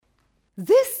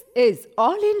This is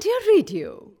All India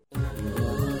Radio.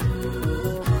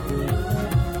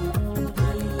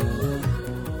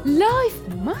 Life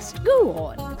must go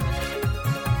on.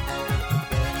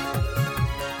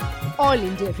 All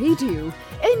India Radio,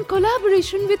 in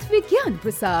collaboration with Vigyan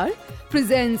Prasar,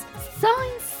 presents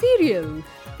Science Serial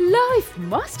Life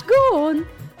Must Go On,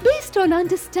 based on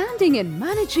understanding and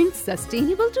managing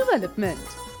sustainable development.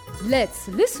 Let's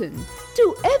listen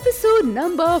to episode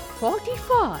number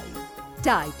 45,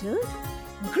 titled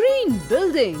Green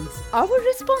Buildings, Our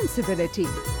Responsibility.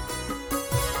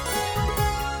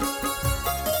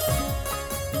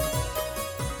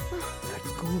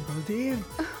 Let's go, Baldev.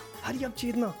 Hurry up,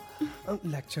 Chetna.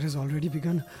 Lecture has already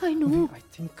begun. I know. I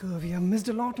think we have missed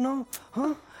a lot now.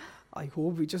 Huh? I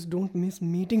hope we just don't miss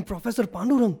meeting Professor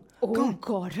Pandurang. Oh, Come.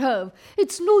 Gaurav,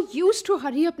 it's no use to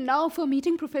hurry up now for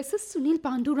meeting Professor Sunil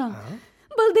Pandurang.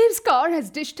 Baldev's car has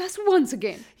dished us once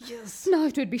again. Yes. Now,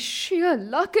 it would be sheer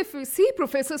luck if we see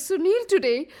Professor Sunil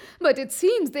today, but it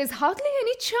seems there's hardly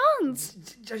any chance.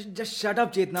 Just shut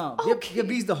up, Chetna. Okay. We have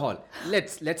reached the hall.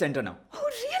 Let's enter now. Oh,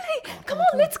 really? Come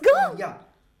on, let's go. Yeah.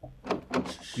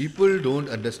 People don't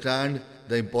understand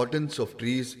the importance of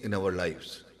trees in our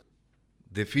lives.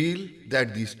 They feel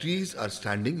that these trees are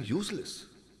standing useless.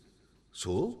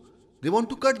 So, they want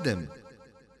to cut them.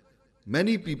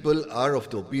 Many people are of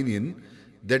the opinion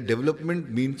that development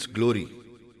means glory.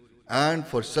 And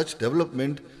for such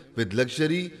development, with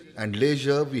luxury and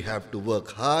leisure, we have to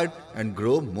work hard and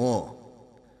grow more.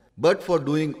 But for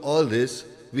doing all this,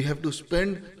 we have to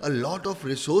spend a lot of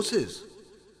resources.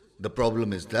 The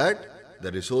problem is that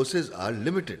the resources are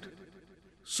limited.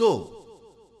 So,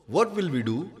 what will we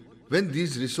do when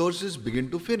these resources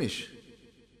begin to finish?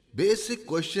 Basic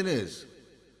question is,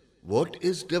 what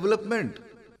is development?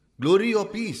 Glory or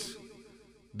peace?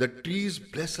 The trees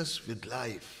bless us with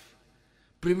life,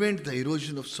 prevent the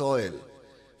erosion of soil,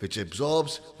 which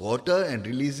absorbs water and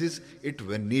releases it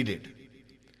when needed.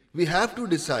 We have to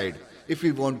decide if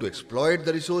we want to exploit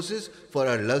the resources for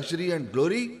our luxury and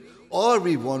glory, or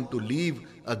we want to leave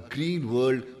a green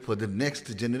world for the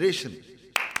next generation.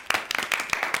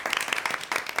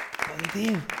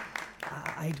 Baldev,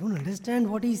 I don't understand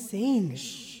what he's saying.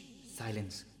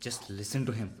 Silence. Just listen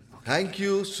to him. Thank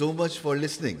you so much for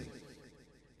listening.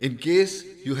 In case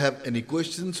you have any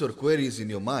questions or queries in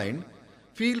your mind,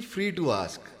 feel free to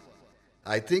ask.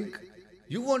 I think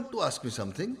you want to ask me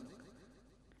something.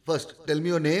 First, tell me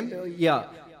your name. Yeah.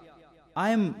 I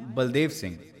am Baldev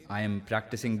Singh. I am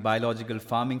practicing biological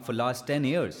farming for last 10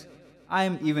 years. I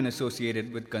am even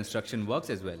associated with construction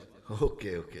works as well.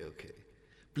 Okay.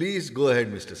 Please go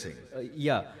ahead, Mr. Singh.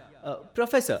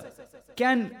 Professor,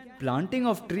 can planting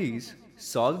of trees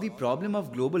solve the problem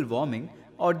of global warming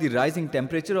or the rising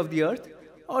temperature of the earth?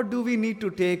 Or do we need to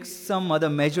take some other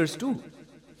measures too?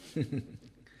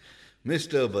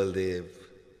 Mr. Baldev,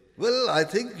 well, I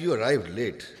think you arrived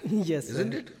late. Yes,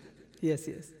 Isn't sir. it? Yes.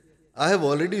 I have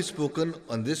already spoken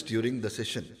on this during the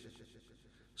session.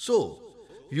 So,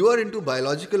 you are into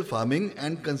biological farming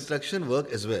and construction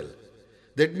work as well.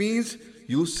 That means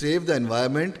you save the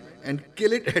environment and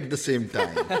kill it at the same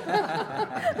time.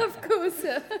 Of course,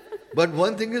 sir. But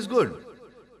one thing is good,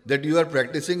 that you are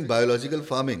practicing biological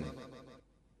farming.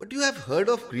 But you have heard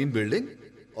of green building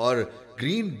or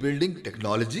green building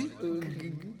technology?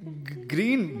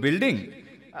 Green building?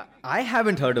 I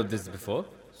haven't heard of this before.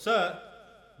 Sir,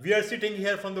 we are sitting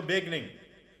here from the beginning,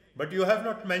 but you have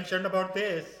not mentioned about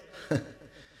this.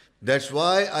 That's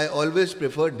why I always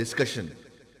prefer discussion.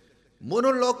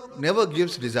 Monologue never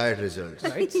gives desired results.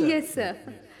 Right, sir? Yes, sir.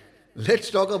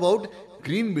 Let's talk about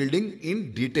green building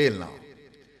in detail now.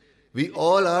 We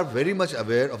all are very much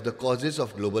aware of the causes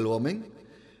of global warming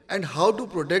and how to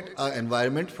protect our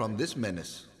environment from this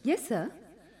menace. Yes, sir.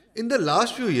 In the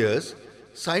last few years,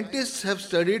 scientists have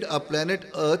studied our planet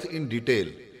Earth in detail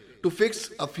to fix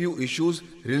a few issues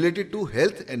related to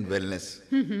health and wellness.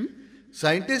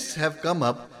 Scientists have come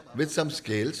up with some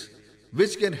scales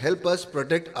which can help us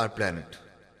protect our planet.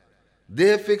 They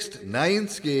have fixed 9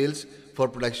 scales for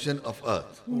protection of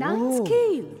Earth. 9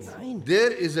 scales. There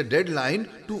is a deadline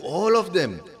to all of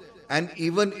them, and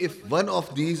even if one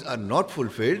of these are not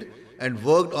fulfilled and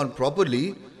worked on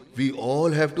properly, we all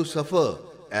have to suffer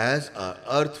as our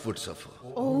Earth would suffer.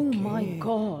 Oh my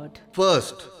God.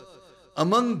 First,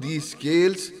 among these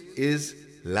scales is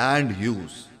land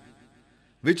use,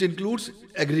 which includes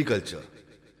agriculture.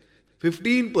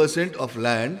 15% of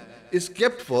land is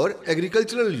kept for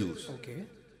agricultural use. Okay.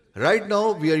 Right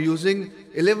now, we are using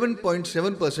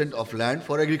 11.7% of land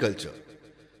for agriculture.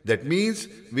 That means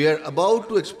we are about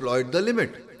to exploit the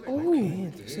limit.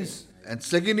 Okay, this is... And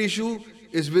second issue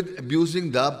is with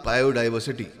abusing the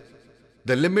biodiversity.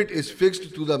 The limit is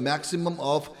fixed to the maximum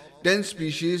of 10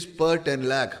 species per 10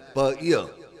 lakh per year.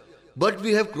 But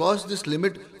we have crossed this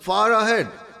limit far ahead.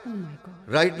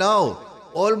 Right now,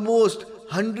 almost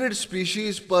 100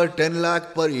 species per 10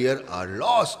 lakh per year are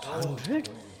lost. 100?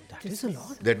 That is a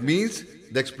lot. That means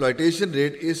the exploitation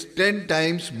rate is 10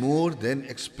 times more than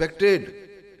expected.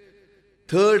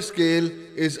 Third scale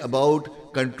is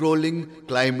about controlling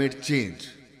climate change.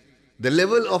 The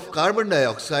level of carbon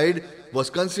dioxide was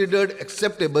considered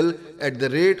acceptable at the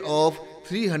rate of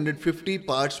 350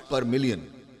 parts per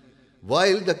million,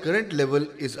 while the current level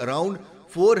is around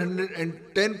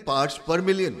 410 parts per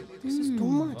million. This is too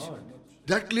much.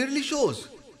 That clearly shows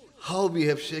how we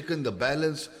have shaken the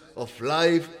balance of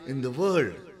life in the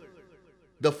world.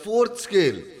 The fourth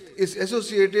scale is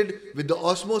associated with the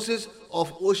osmosis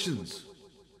of oceans.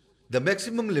 The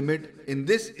maximum limit in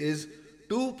this is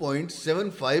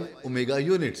 2.75 omega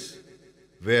units,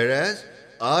 whereas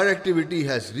our activity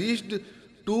has reached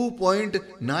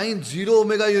 2.90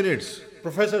 omega units.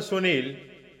 Professor Sunil,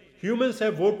 humans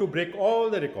have vowed to break all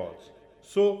the records.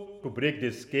 So, to break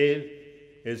this scale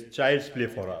is child's play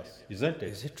for us, isn't it?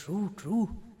 Is it true? True.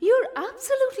 You're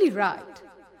absolutely right.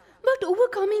 But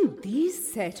overcoming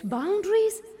these set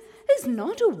boundaries is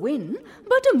not a win,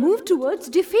 but a move towards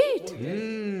defeat.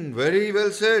 Very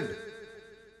well said.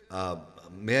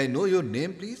 May I know your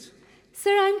name, please?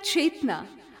 Sir, I'm Chetna.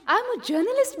 I'm a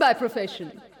journalist by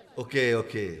profession.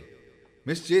 Okay.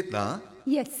 Miss Chetna,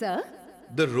 Yes, sir.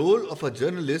 the role of a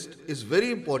journalist is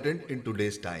very important in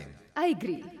today's time. I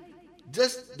agree.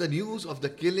 Just the news of the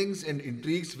killings and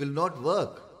intrigues will not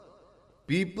work.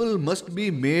 People must be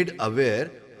made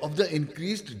aware of the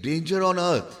increased danger on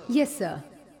Earth. Yes, sir.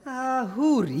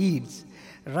 Who reads?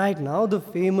 Right now, the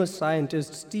famous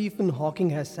scientist Stephen Hawking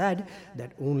has said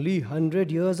that only 100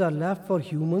 years are left for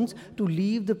humans to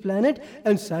leave the planet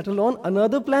and settle on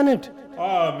another planet.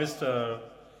 Mister,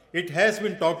 it has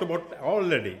been talked about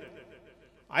already.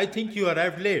 I think you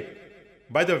arrived late.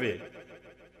 By the way,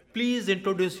 please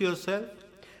introduce yourself.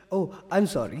 Oh, I'm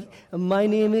sorry. My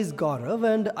name is Gaurav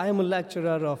and I am a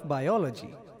lecturer of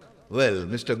biology. Well,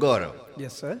 Mr. Gaurav,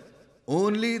 Yes, sir.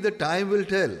 only the time will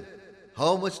tell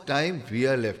how much time we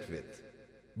are left with.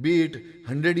 Be it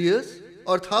 100 years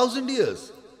or 1,000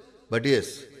 years. But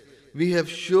yes, we have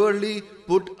surely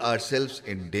put ourselves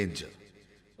in danger.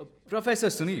 Professor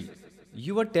Sunil,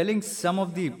 you were telling some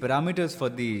of the parameters for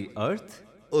the Earth?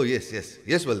 Oh, yes,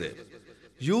 Baldev.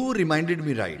 You reminded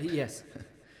me right. Yes.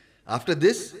 After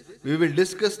this, we will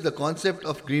discuss the concept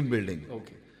of green building.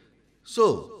 Okay.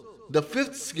 So, the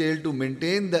fifth scale to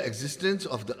maintain the existence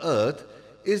of the Earth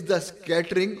is the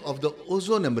scattering of the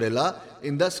ozone umbrella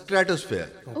in the stratosphere.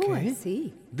 Oh, I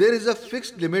see. There is a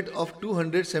fixed limit of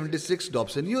 276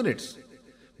 Dobson units.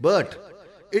 But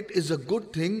it is a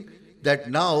good thing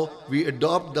that now we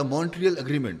adopt the Montreal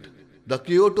Agreement, the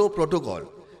Kyoto Protocol,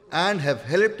 and have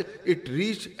helped it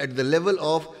reach at the level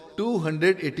of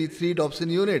 283 Dobson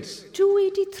units.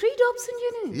 283 Dobson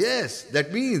units. Yes,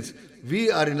 that means we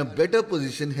are in a better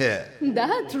position here.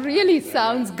 That really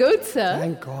sounds good, sir.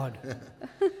 Thank God.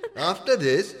 After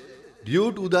this,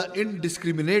 due to the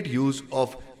indiscriminate use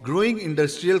of growing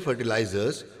industrial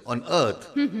fertilizers on Earth,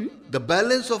 the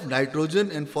balance of nitrogen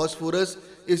and phosphorus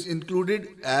is included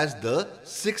as the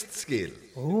sixth scale.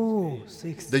 Oh,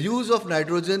 6. The use of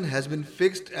nitrogen has been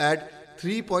fixed at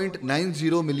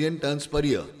 3.90 million tons per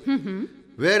year,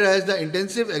 whereas the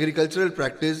intensive agricultural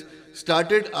practice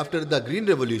started after the Green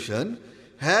Revolution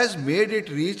has made it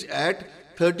reach at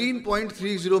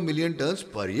 13.30 million tons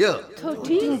per year.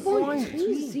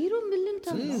 13.30 million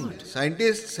tons.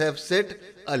 Scientists have set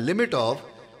a limit of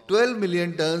 12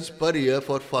 million tons per year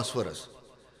for phosphorus,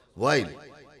 while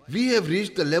we have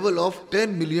reached the level of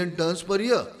 10 million tons per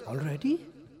year. Already?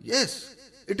 Yes,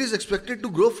 it is expected to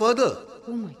grow further.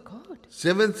 Oh my God.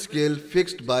 Seventh scale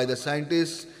fixed by the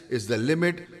scientists is the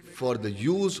limit for the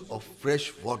use of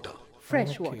fresh water.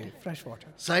 Fresh water. Okay, fresh water.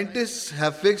 Scientists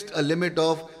have fixed a limit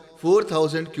of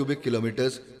 4,000 cubic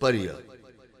kilometers per year,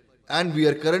 and we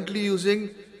are currently using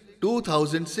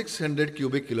 2,600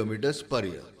 cubic kilometers per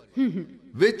year,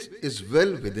 which is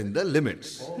well within the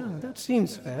limits. Yeah, that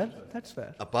seems fair. That's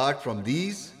fair. Apart from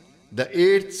these, the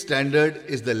eighth standard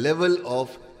is the level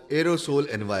of aerosol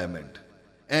environment,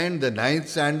 and the ninth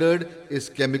standard is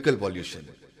chemical pollution.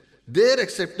 Their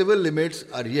acceptable limits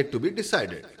are yet to be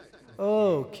decided.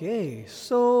 Okay,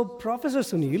 so Professor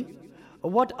Sunil,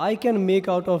 what I can make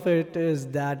out of it is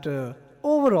that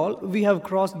overall we have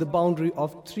crossed the boundary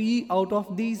of 3 out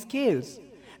of these scales,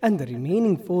 and the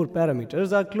remaining 4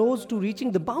 parameters are close to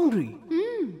reaching the boundary.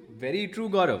 Very true,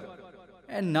 Gaurav.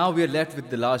 And now we are left with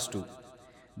the last two.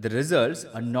 The results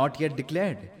are not yet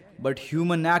declared, but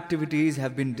human activities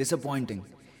have been disappointing.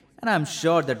 And I'm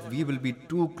sure that we will be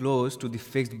too close to the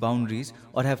fixed boundaries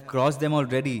or have crossed them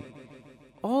already.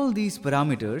 All these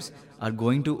parameters are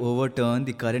going to overturn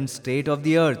the current state of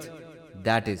the earth.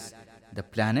 That is, the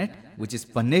planet, which is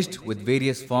punished with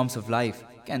various forms of life,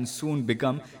 can soon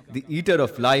become the eater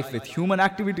of life with human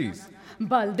activities.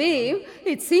 Baldev,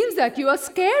 it seems that you are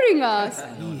scaring us.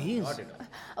 He is.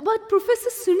 But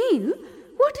Professor Sunil,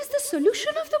 what is the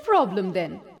solution of the problem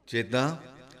then? Chetna,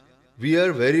 we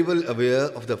are very well aware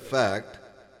of the fact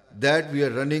that we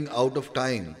are running out of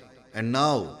time, and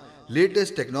now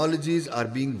latest technologies are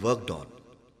being worked on,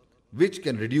 which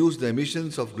can reduce the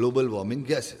emissions of global warming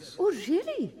gases, Oh,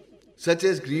 really? such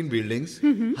as green buildings,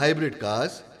 hybrid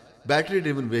cars, battery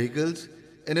driven vehicles,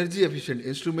 energy efficient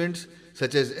instruments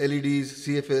such as LEDs,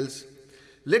 CFLs.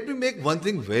 Let me make one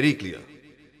thing very clear.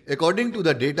 According to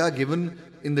the data given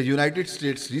in the United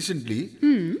States recently,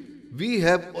 we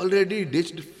have already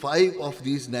ditched 5 of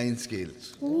these 9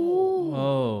 scales.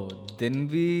 Oh, then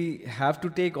we have to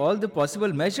take all the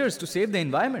possible measures to save the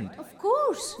environment. Of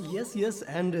course. Yes,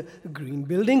 and green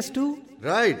buildings too.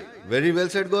 Right, very well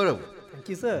said, Gaurav. Thank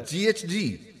you, sir.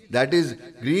 GHG, that is,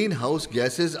 greenhouse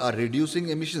gases, are reducing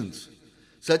emissions.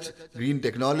 Such green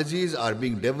technologies are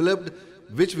being developed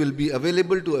which will be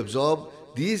available to absorb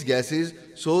these gases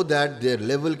so that their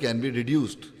level can be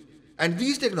reduced. And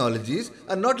these technologies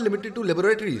are not limited to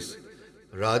laboratories.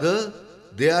 Rather,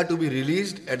 they are to be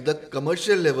released at the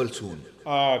commercial level soon.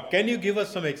 Can you give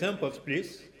us some examples,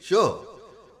 please? Sure.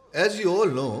 As you all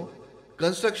know,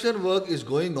 construction work is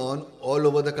going on all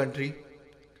over the country.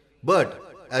 But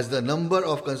as the number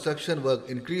of construction work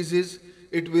increases,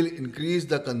 it will increase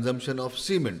the consumption of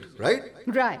cement, right?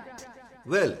 Right.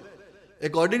 Well,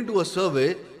 according to a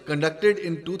survey conducted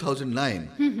in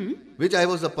 2009, which I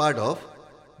was a part of,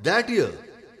 that year,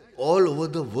 all over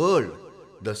the world,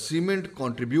 the cement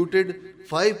contributed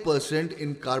 5%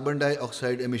 in carbon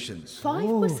dioxide emissions.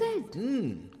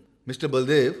 5%. Mr.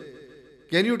 Baldev,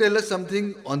 can you tell us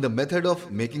something on the method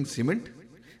of making cement?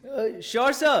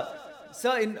 Sure, sir.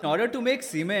 Sir, in order to make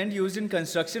cement used in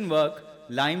construction work,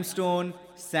 limestone,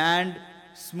 sand,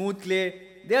 smooth clay,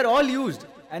 they are all used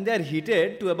and they are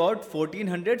heated to about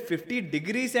 1450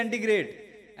 degrees centigrade.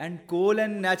 And coal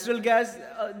and natural gas,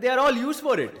 they are all used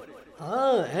for it.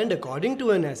 And according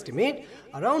to an estimate,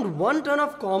 around 1 ton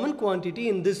of common quantity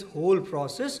in this whole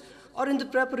process or in the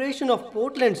preparation of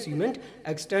Portland cement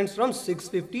extends from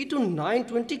 650 to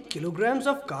 920 kilograms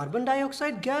of carbon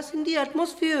dioxide gas in the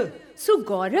atmosphere. So,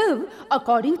 Gaurav,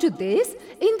 according to this,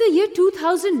 in the year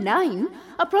 2009,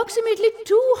 approximately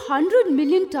 200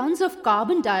 million tons of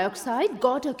carbon dioxide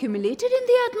got accumulated in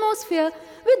the atmosphere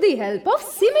with the help of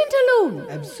cement alone.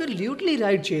 Absolutely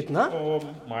right, Chetna.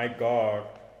 Oh my God.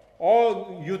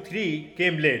 All you three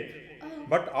came late.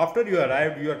 But after you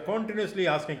arrived, you are continuously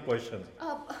asking questions.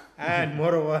 And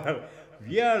moreover,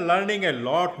 we are learning a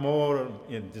lot more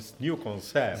in this new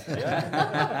concept.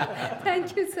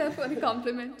 Thank you, sir, for the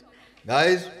compliment.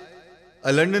 Guys,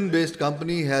 a London-based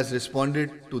company has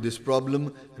responded to this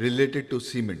problem related to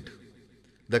cement.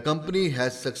 The company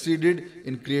has succeeded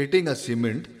in creating a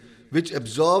cement which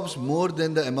absorbs more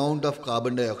than the amount of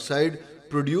carbon dioxide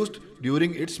produced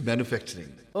during its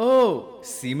manufacturing. Oh,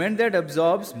 cement that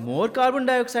absorbs more carbon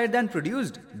dioxide than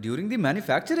produced during the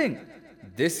manufacturing.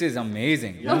 This is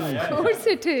amazing. Of course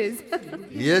it is.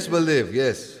 Yes, Baldev,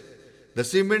 yes. The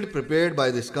cement prepared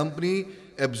by this company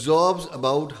absorbs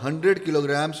about 100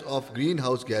 kilograms of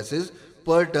greenhouse gases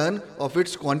per ton of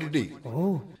its quantity.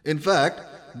 In fact,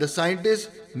 the scientist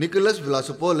Nicholas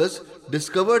Vlasopoulos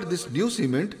discovered this new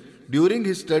cement during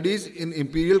his studies in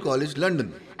Imperial College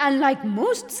London. And like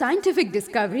most scientific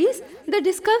discoveries, the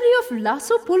discovery of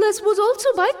Vlasopoulos was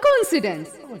also by coincidence.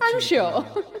 I'm sure.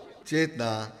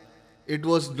 Chetna, it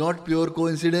was not pure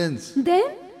coincidence.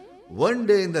 Then, One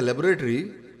day in the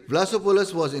laboratory,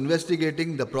 Vlasopoulos was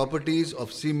investigating the properties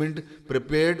of cement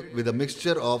prepared with a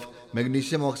mixture of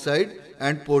magnesium oxide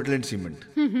and Portland cement.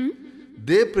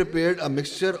 They prepared a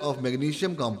mixture of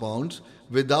magnesium compounds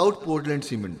without Portland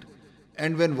cement,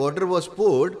 and when water was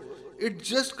poured, it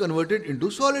just converted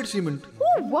into solid cement.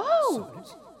 oh wow!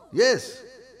 Yes,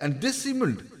 and this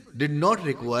cement did not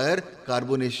require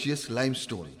carbonaceous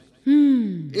limestone.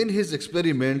 In his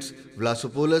experiments,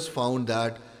 Vlasopoulos found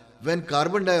that when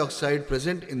carbon dioxide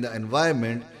present in the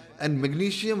environment and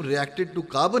magnesium reacted to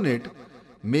carbonate,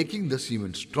 making the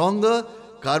cement stronger,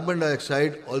 carbon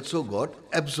dioxide also got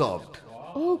absorbed.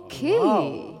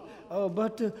 Okay.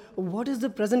 But what is the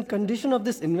present condition of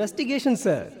this investigation,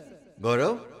 sir?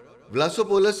 Gaurav,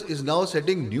 Vlasopoulos is now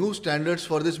setting new standards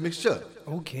for this mixture.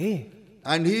 Okay.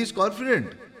 And he is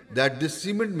confident that this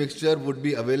cement mixture would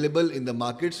be available in the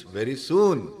markets very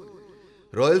soon.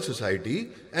 Royal Society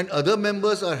and other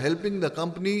members are helping the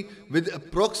company with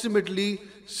approximately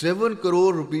 7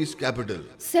 crore rupees capital.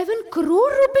 7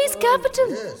 crore rupees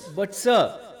capital? But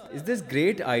sir, is this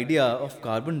great idea of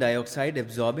carbon dioxide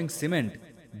absorbing cement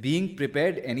being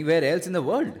prepared anywhere else in the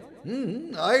world?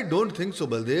 I don't think so,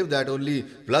 Baldev, that only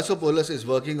Plasopoulos is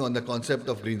working on the concept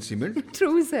of green cement.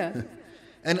 True, sir.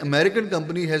 An American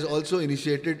company has also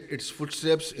initiated its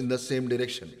footsteps in the same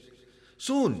direction.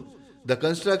 Soon, the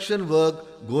construction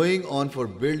work going on for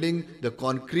building the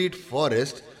concrete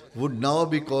forest would now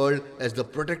be called as the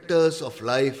protectors of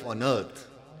life on Earth,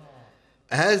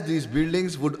 as these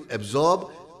buildings would absorb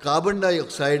carbon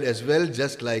dioxide as well,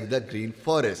 just like the green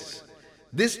forests.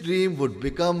 This dream would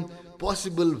become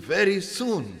possible very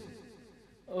soon.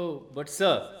 Oh, but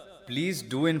sir, please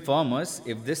do inform us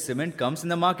if this cement comes in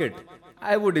the market.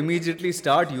 I would immediately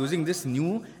start using this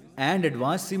new and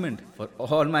advanced cement for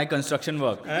all my construction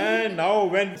work. And now,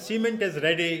 when cement is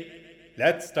ready,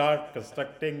 let's start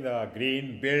constructing the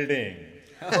green building.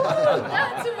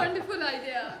 That's a wonderful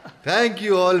idea. Thank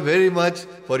you all very much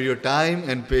for your time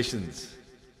and patience.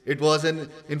 It was an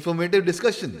informative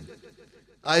discussion.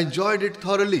 I enjoyed it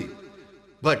thoroughly.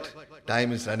 But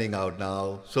time is running out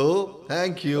now. So,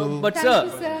 thank you. But Thank sir,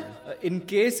 you, sir. in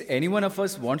case any one of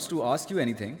us wants to ask you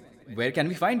anything, where can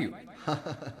we find you?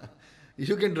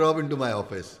 You can drop into my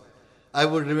office. I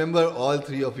would remember all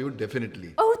three of you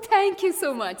definitely. Oh, thank you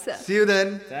so much, sir. See you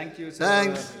then. Thank you, sir.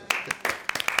 Thanks.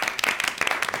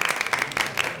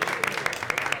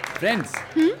 Friends,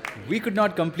 we could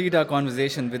not complete our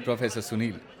conversation with Professor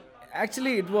Sunil.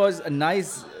 Actually, it was a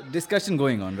nice discussion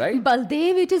going on, right?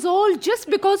 Baldev, it is all just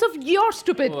because of your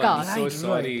stupid car. I'm so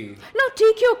sorry. Now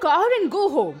take your car and go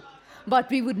home.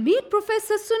 But we would meet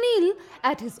Professor Sunil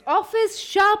at his office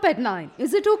sharp at 9.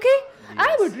 Is it okay?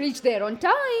 I would reach there on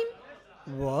time.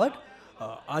 What?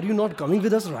 Are you not coming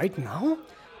with us right now?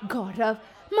 Gaurav,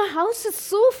 my house is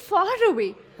so far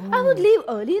away. I would leave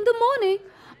early in the morning.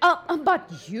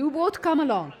 But you both come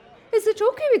along. Is it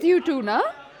okay with you two, na?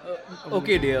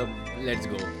 Okay, dear, let's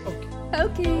go.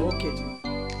 Okay. Okay, ji.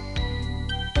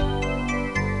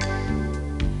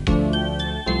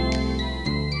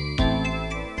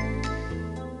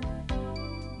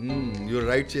 You're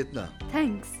right, Chetna.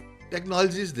 Thanks.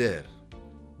 Technology is there,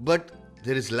 but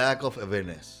there is lack of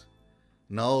awareness.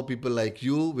 Now people like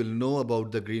you will know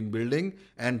about the green building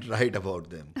and write about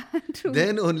them. True.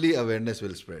 Then only awareness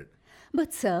will spread.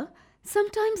 But sir,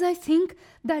 sometimes I think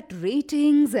that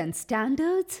ratings and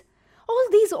standards, all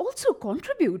these also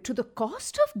contribute to the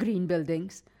cost of green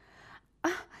buildings.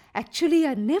 Actually,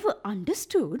 I never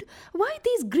understood why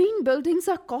these green buildings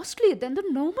are costlier than the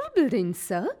normal buildings,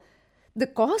 sir. The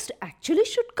cost actually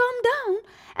should come down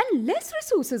and less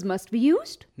resources must be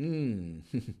used.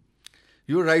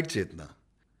 You're right, Chetna.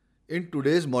 In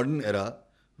today's modern era,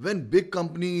 when big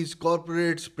companies,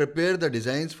 corporates prepare the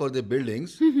designs for their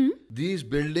buildings, these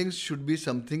buildings should be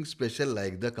something special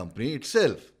like the company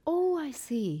itself. Oh, I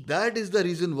see. That is the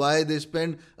reason why they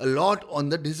spend a lot on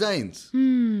the designs.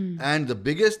 And the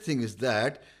biggest thing is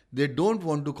that they don't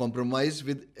want to compromise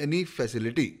with any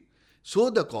facility. So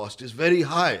the cost is very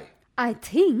high. I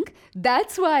think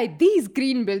that's why these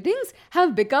green buildings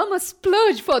have become a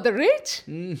splurge for the rich.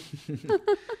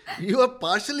 You are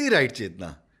partially right,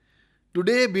 Chetna.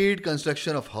 Today, be it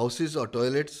construction of houses or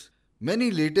toilets,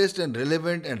 many latest and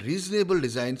relevant and reasonable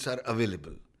designs are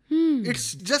available.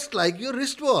 It's just like your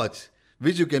wristwatch,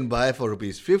 which you can buy for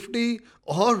rupees 50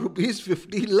 or rupees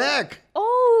 50 lakh.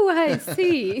 Oh, I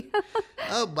see.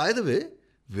 By the way,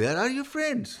 where are your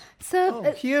friends?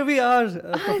 Sir, Here we are.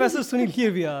 Professor Sunil,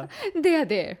 here we are. they are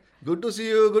there. Good to see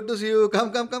you, good to see you.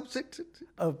 Come, sit.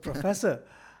 Professor,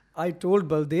 I told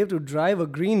Baldev to drive a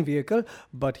green vehicle,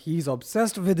 but he's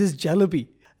obsessed with his jalebi.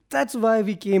 That's why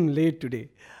we came late today.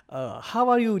 How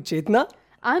are you, Chetna?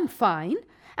 I'm fine.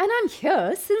 And I'm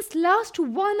here since last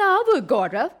 1 hour,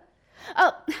 Gaurav.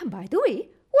 By the way,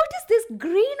 what is this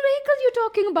green vehicle you're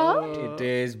talking about? It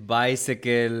is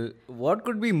bicycle. What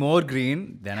could be more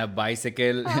green than a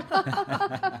bicycle?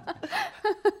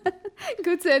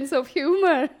 Good sense of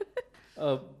humor.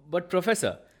 But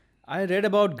Professor, I read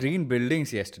about green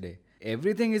buildings yesterday.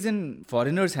 Everything is in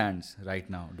foreigners' hands right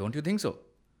now. Don't you think so?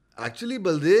 Actually,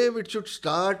 Baldev, it should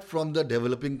start from the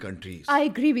developing countries. I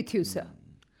agree with you, sir.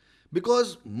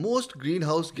 Because most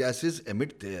greenhouse gases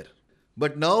emit there.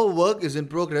 But now work is in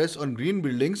progress on green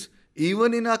buildings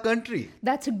even in our country.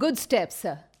 That's a good step,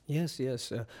 sir. Yes.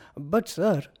 But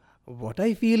sir, what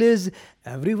I feel is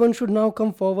everyone should now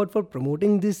come forward for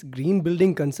promoting this green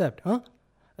building concept.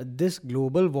 This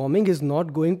global warming is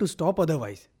not going to stop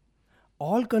otherwise.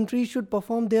 all countries should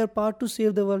perform their part to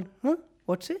save the world. Huh?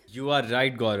 What say? You are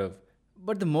right, Gaurav.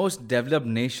 But the most developed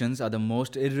nations are the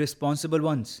most irresponsible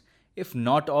ones. If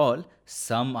not all,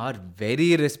 some are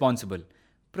very irresponsible.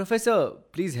 Professor,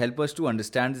 please help us to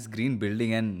understand this green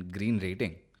building and green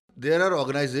rating. There are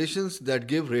organizations that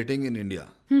give rating in India.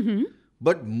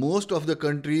 But most of the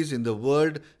countries in the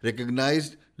world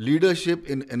recognized leadership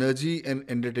in energy and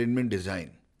entertainment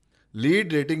design.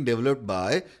 Lead rating developed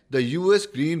by the US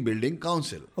Green Building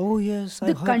Council. Oh, yes.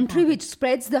 The country which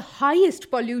spreads the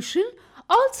highest pollution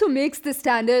also makes the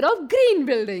standard of green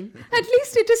building. At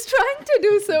least it is trying to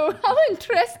do so. How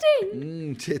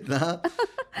interesting. Chetna,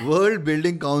 World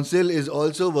Building Council is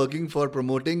also working for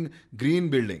promoting green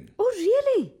building. Oh,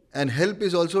 really? And help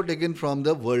is also taken from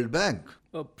the World Bank.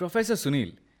 Professor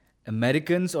Sunil,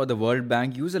 Americans or the World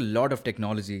Bank use a lot of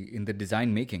technology in the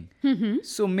design making.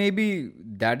 So maybe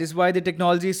that is why the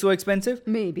technology is so expensive?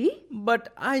 Maybe. But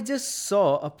I just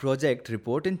saw a project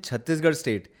report in Chhattisgarh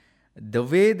state. The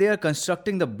way they are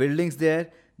constructing the buildings there,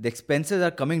 the expenses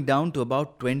are coming down to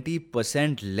about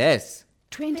 20% less.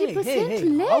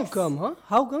 20% less. How come, huh?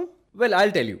 How come? Well,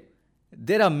 I'll tell you.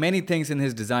 There are many things in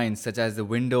his design, such as the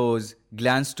windows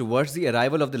glance towards the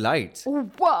arrival of the lights Oh,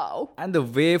 wow. and the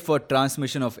way for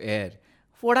transmission of air.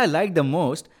 What I liked the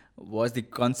most was the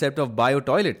concept of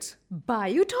bio-toilets.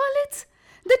 Bio-toilets?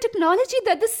 The technology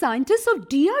that the scientists of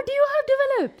DRDO have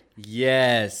developed.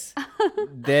 Yes,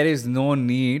 there is no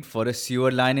need for a sewer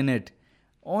line in it.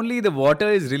 Only the water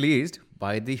is released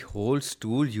by the whole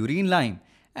stool urine line.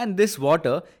 And this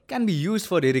water can be used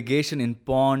for irrigation in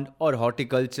pond or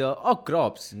horticulture or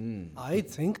crops. I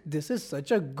think this is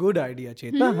such a good idea,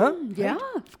 Chetna, huh? Yeah,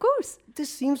 of course. This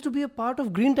seems to be a part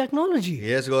of green technology.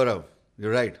 Yes, Gaurav,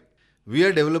 you're right. We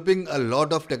are developing a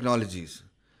lot of technologies.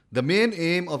 The main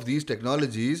aim of these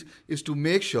technologies is to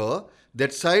make sure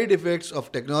that side effects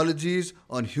of technologies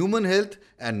on human health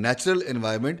and natural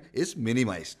environment is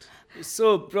minimized.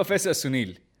 So, Professor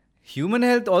Sunil, human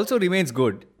health also remains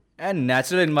good and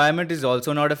natural environment is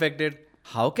also not affected.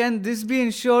 How can this be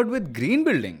ensured with green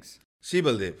buildings? See,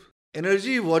 Baldev,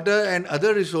 energy, water and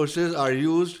other resources are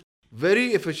used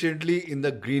very efficiently in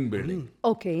the green building.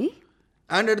 Okay.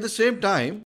 And at the same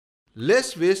time,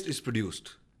 less waste is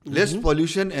produced. Less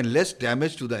pollution and less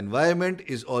damage to the environment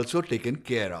is also taken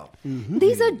care of.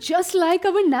 These are just like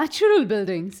our natural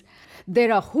buildings.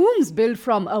 There are homes built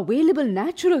from available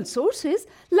natural sources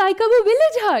like our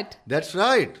village hut. That's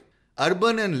right.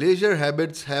 Urban and leisure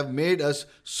habits have made us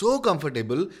so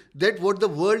comfortable that what the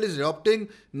world is adopting,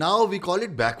 now we call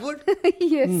it backward.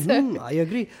 Yes, sir. I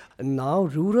agree. Now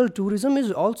rural tourism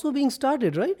is also being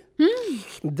started, right?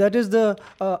 That is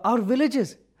our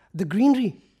villages, the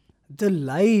greenery, the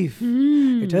life.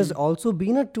 It has also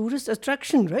been a tourist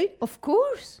attraction, right? Of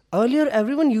course. Earlier,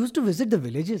 everyone used to visit the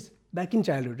villages back in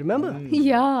childhood, remember?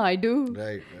 Yeah, I do.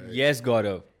 Right. Yes,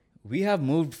 Gaurav. We have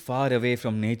moved far away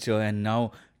from nature and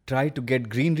now try to get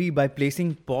greenery by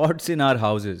placing pots in our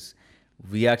houses.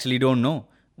 We actually don't know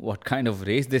what kind of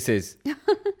race this is.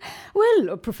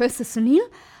 Well, Professor Sunil,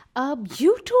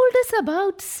 you told us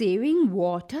about saving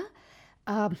water.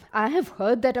 I have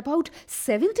heard that about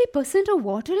 70% of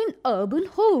water in urban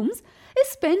homes is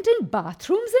spent in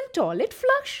bathrooms and toilet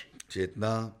flush.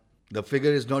 Chetna, the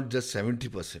figure is not just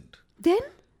 70%. Then,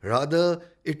 Rather,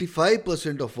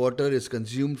 85% of water is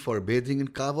consumed for bathing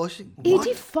and car washing.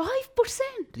 85%.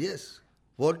 Yes.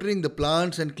 Watering the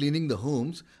plants and cleaning the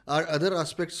homes are other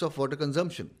aspects of water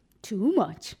consumption. Too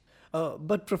much.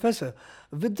 But Professor,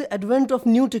 with the advent of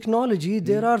new technology,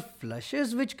 there are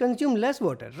flushes which consume less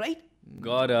water, right?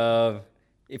 Gaurav,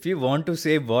 if you want to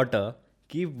save water,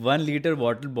 keep 1 liter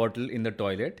water bottle in the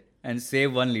toilet and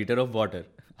save 1 liter of water.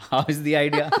 How is the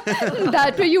idea?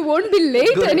 That way you won't be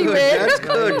late Good, anywhere. That's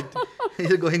good.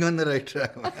 You're going on the right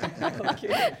track.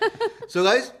 So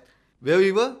guys, where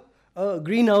we were?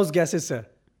 Greenhouse gases, sir.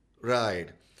 Right.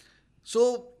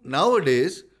 So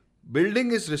nowadays,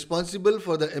 building is responsible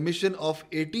for the emission of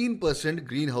 18%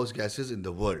 greenhouse gases in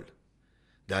the world.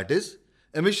 That is,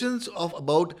 emissions of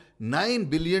about 9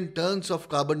 billion tons of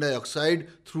carbon dioxide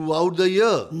throughout the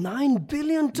year. 9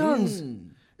 billion tons.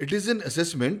 It is an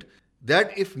assessment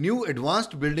that if new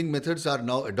advanced building methods are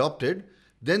now adopted,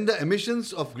 then the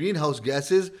emissions of greenhouse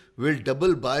gases will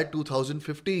double by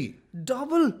 2050.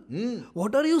 Double?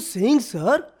 What are you saying,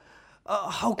 sir?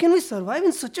 How can we survive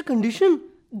in such a condition?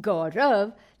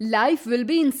 Gaurav, life will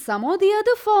be in some or the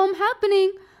other form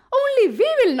happening. Only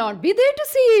we will not be there to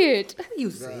see it.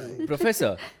 You say.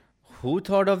 Professor, who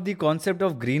thought of the concept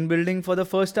of green building for the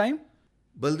first time?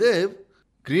 Baldev,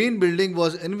 Green building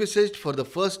was envisaged for the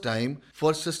first time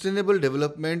for sustainable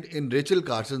development in Rachel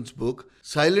Carson's book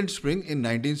Silent Spring in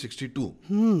 1962.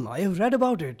 I have read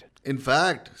about it. In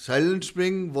fact, Silent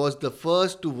Spring was the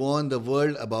first to warn the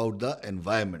world about the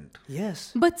environment.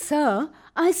 Yes. But, sir,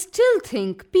 I still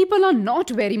think people are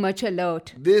not very much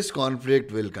alert. This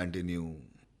conflict will continue,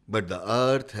 but the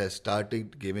earth has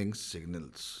started giving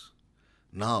signals.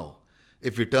 Now,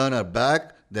 if we turn our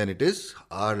back, then it is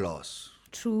our loss.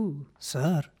 True.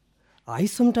 Sir, I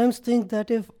sometimes think that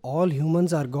if all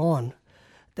humans are gone,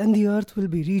 then the earth will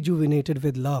be rejuvenated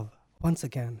with love once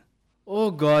again.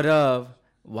 Oh Gaurav,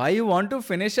 why you want to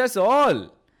finish us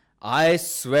all? I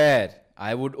swear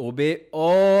I would obey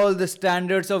all the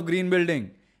standards of green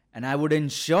building, and I would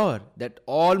ensure that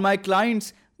all my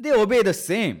clients, they obey the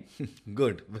same.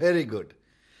 Good, very good.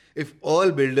 If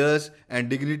all builders and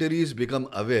dignitaries become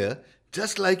aware,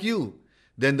 just like you,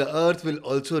 then the earth will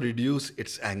also reduce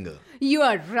its anger. You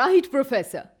are right,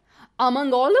 Professor.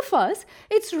 Among all of us,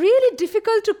 it's really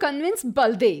difficult to convince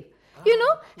Baldev. You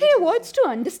know, he wants to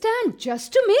understand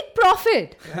just to make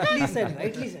profit.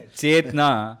 Rightly said.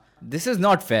 Chetna, this is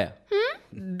not fair.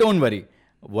 Don't worry.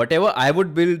 Whatever I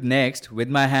would build next with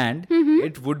my hand,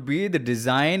 it would be the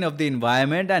design of the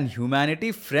environment and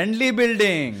humanity friendly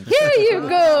building. Here you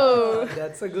go.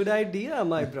 That's a good idea,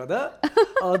 my brother.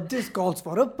 This calls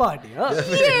for a party, huh?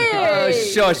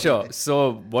 Yay! Sure.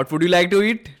 So, what would you like to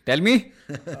eat? Tell me.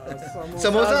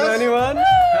 Samosas? Anyone?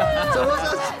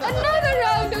 Another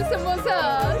round of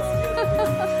samosas.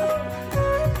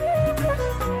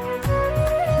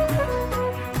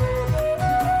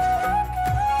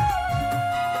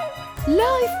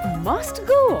 Life must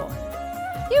go on.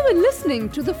 You were listening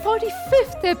to the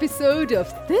 45th episode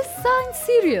of This Science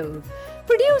Serial,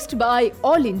 produced by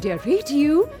All India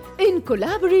Radio in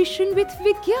collaboration with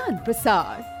Vigyan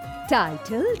Prasar,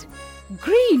 titled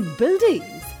Green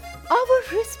Buildings, Our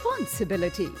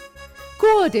Responsibility.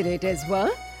 Coordinators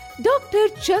were Dr.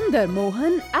 Chandar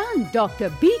Mohan and Dr.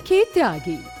 B.K.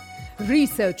 Tyagi.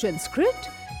 Research and script,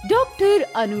 Dr.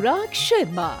 Anurag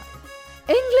Sharma.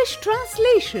 English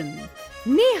translation,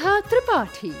 Neha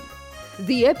Tripathi.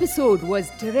 The episode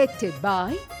was directed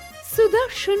by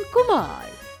Sudarshan Kumar.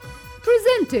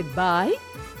 Presented by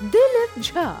Dilip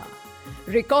Jha.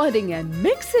 Recording and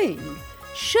mixing,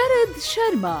 Sharad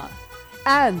Sharma.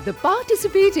 And the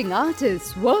participating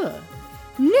artists were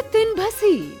Nitin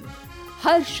Bhasin,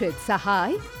 Harshit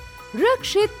Sahai,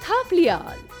 Rakshit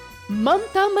Thaplial,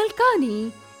 Mamta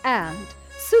Malkani, and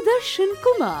Sudarshan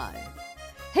Kumar.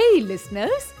 Hey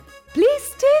listeners, please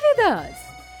stay with us.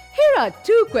 Here are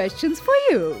 2 questions for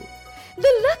you.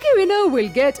 The lucky winner will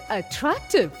get an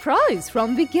attractive prize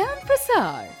from Vigyan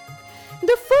Prasar.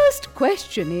 The first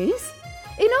question is,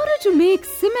 in order to make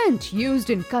cement used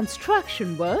in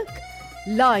construction work,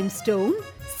 limestone,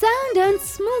 sand and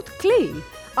smooth clay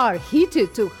are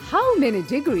heated to how many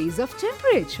degrees of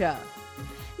temperature?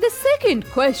 The second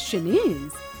question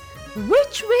is,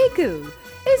 which vehicle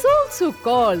is also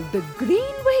called the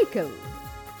green vehicle?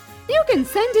 You can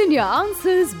send in your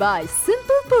answers by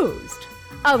simple post.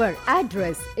 Our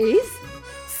address is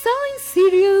Science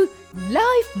Serial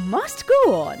Life Must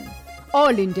Go On,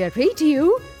 All India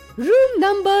Radio, room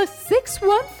number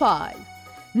 615,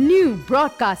 New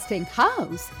Broadcasting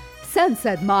House,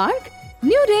 Sansad Marg,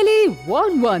 New Delhi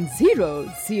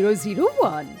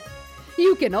 110001.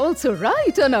 You can also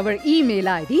write on our email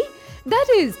ID, that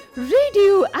is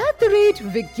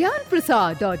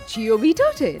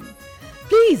radio@vigyanprasad.gov.in.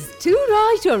 Please do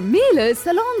write or mail us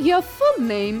along your full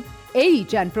name,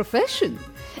 age and profession.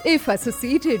 If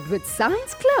associated with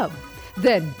Science Club,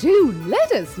 then do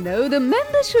let us know the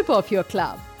membership of your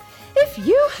club. If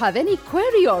you have any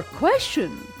query or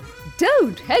question,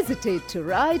 don't hesitate to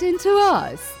write into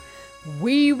us.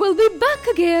 We will be back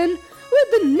again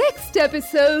with the next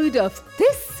episode of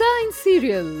this Science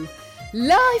Serial.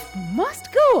 Life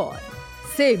must go on.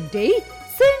 Same day,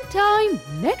 same time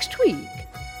next week.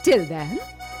 Till then,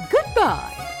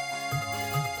 goodbye.